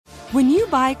When you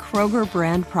buy Kroger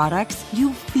brand products,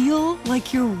 you feel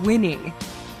like you're winning.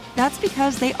 That's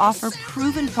because they offer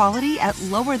proven quality at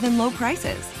lower than low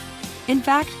prices. In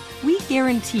fact, we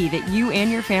guarantee that you and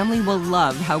your family will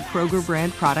love how Kroger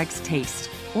brand products taste,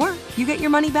 or you get your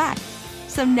money back.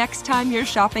 So next time you're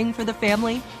shopping for the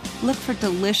family, look for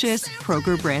delicious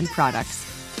Kroger brand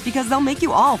products, because they'll make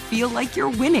you all feel like you're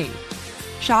winning.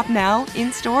 Shop now,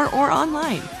 in-store, or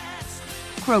online.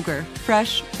 Kroger,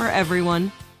 fresh for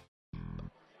everyone.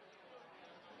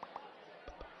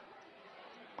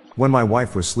 When my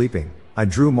wife was sleeping, I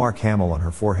drew Mark Hamill on her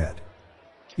forehead.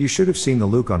 You should have seen the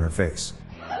look on her face.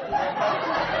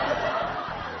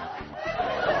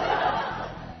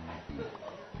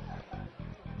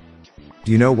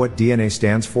 Do you know what DNA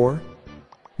stands for?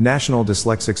 National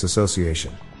Dyslexics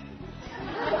Association.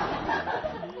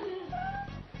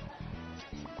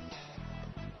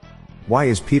 Why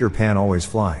is Peter Pan always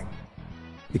flying?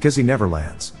 Because he never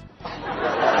lands.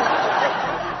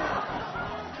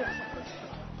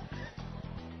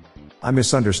 I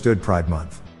misunderstood Pride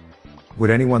Month.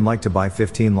 Would anyone like to buy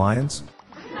 15 lions?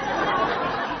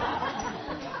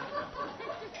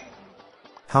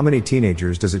 How many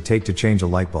teenagers does it take to change a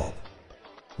light bulb?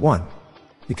 1.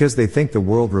 Because they think the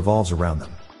world revolves around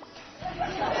them.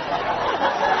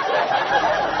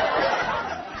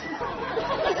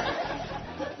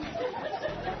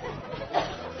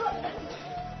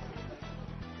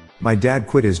 My dad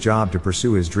quit his job to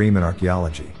pursue his dream in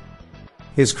archaeology.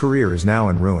 His career is now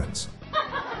in ruins.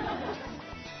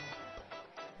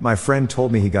 My friend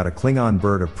told me he got a Klingon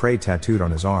bird of prey tattooed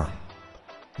on his arm.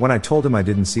 When I told him I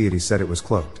didn't see it, he said it was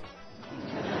cloaked.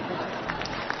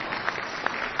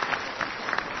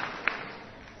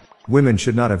 Women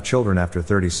should not have children after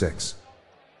 36.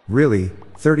 Really,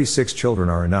 36 children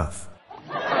are enough.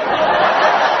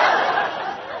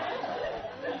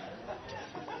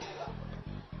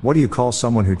 What do you call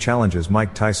someone who challenges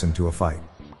Mike Tyson to a fight?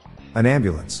 An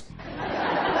ambulance.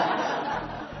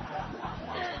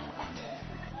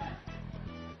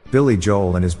 Billy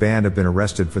Joel and his band have been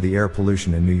arrested for the air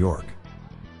pollution in New York.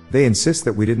 They insist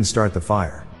that we didn't start the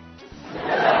fire.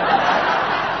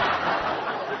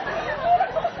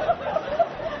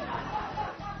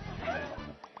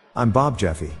 I'm Bob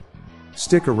Jeffy.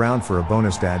 Stick around for a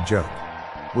bonus dad joke.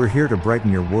 We're here to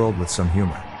brighten your world with some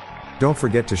humor. Don't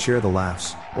forget to share the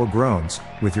laughs, or groans,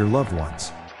 with your loved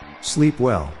ones. Sleep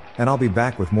well, and I'll be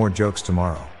back with more jokes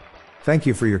tomorrow. Thank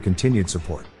you for your continued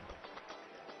support.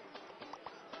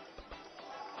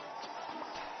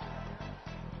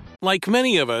 Like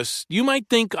many of us, you might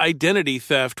think identity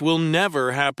theft will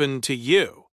never happen to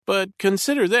you. But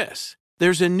consider this.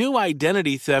 There's a new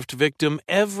identity theft victim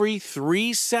every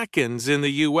 3 seconds in the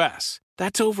U.S.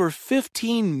 That's over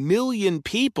 15 million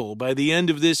people by the end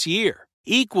of this year,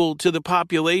 equal to the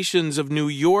populations of New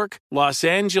York, Los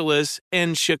Angeles,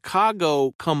 and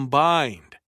Chicago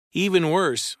combined. Even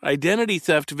worse, identity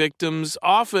theft victims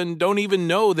often don't even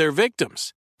know they're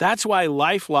victims. That's why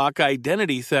LifeLock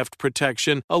Identity Theft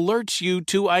Protection alerts you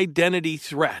to identity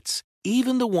threats,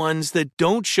 even the ones that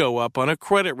don't show up on a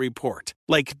credit report,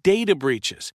 like data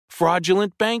breaches,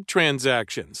 fraudulent bank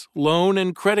transactions, loan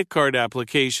and credit card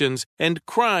applications, and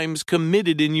crimes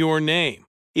committed in your name.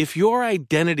 If your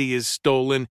identity is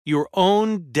stolen, your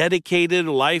own dedicated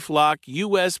LifeLock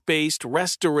U.S.-based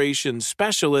restoration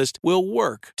specialist will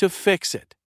work to fix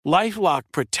it. LifeLock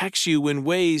protects you in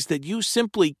ways that you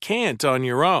simply can't on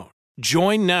your own.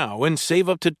 Join now and save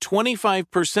up to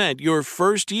 25% your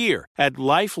first year at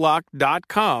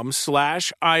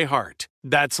LifeLock.com/iHeart.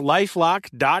 That's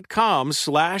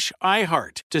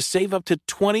LifeLock.com/iHeart to save up to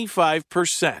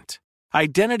 25%.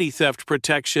 Identity theft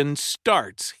protection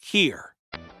starts here.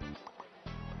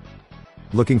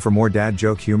 Looking for more dad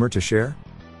joke humor to share?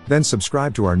 Then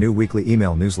subscribe to our new weekly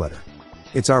email newsletter.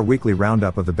 It's our weekly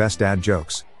roundup of the best dad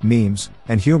jokes, memes,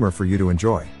 and humor for you to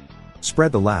enjoy.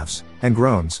 Spread the laughs and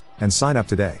groans, and sign up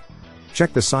today.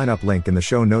 Check the sign up link in the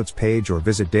show notes page or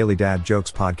visit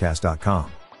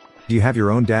dailydadjokespodcast.com. Do you have your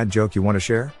own dad joke you want to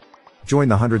share? Join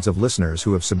the hundreds of listeners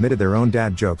who have submitted their own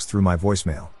dad jokes through my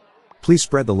voicemail. Please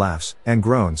spread the laughs and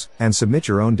groans, and submit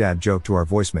your own dad joke to our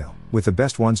voicemail, with the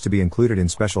best ones to be included in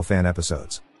special fan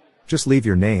episodes. Just leave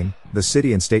your name, the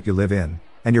city and state you live in,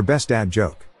 and your best dad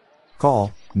joke.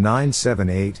 Call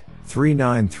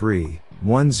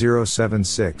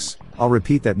 978-393-1076. I'll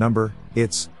repeat that number,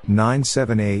 it's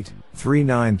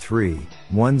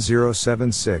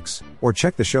 978-393-1076, or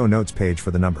check the show notes page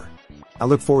for the number. I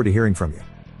look forward to hearing from you.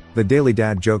 The Daily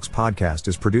Dad Jokes podcast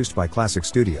is produced by Classic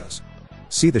Studios.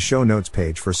 See the show notes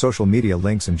page for social media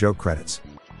links and joke credits.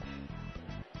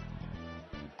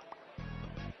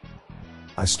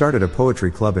 I started a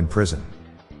poetry club in prison.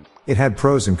 It had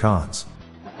pros and cons.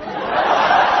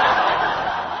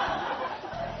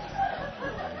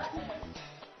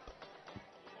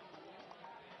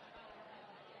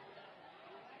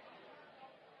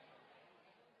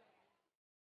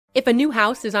 If a new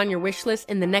house is on your wish list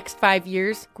in the next 5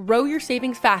 years, grow your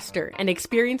savings faster and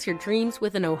experience your dreams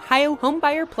with an Ohio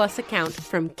Homebuyer Plus account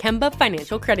from Kemba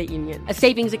Financial Credit Union. A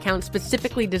savings account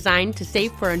specifically designed to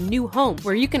save for a new home,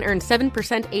 where you can earn 7%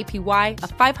 APY,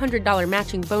 a $500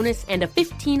 matching bonus, and a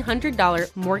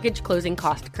 $1,500 mortgage closing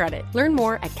cost credit. Learn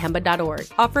more at Kemba.org.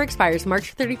 Offer expires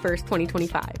March 31st,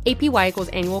 2025. APY equals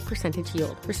annual percentage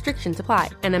yield. Restrictions apply.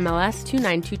 NMLS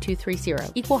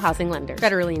 292230. Equal housing lender.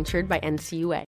 Federally insured by NCUA.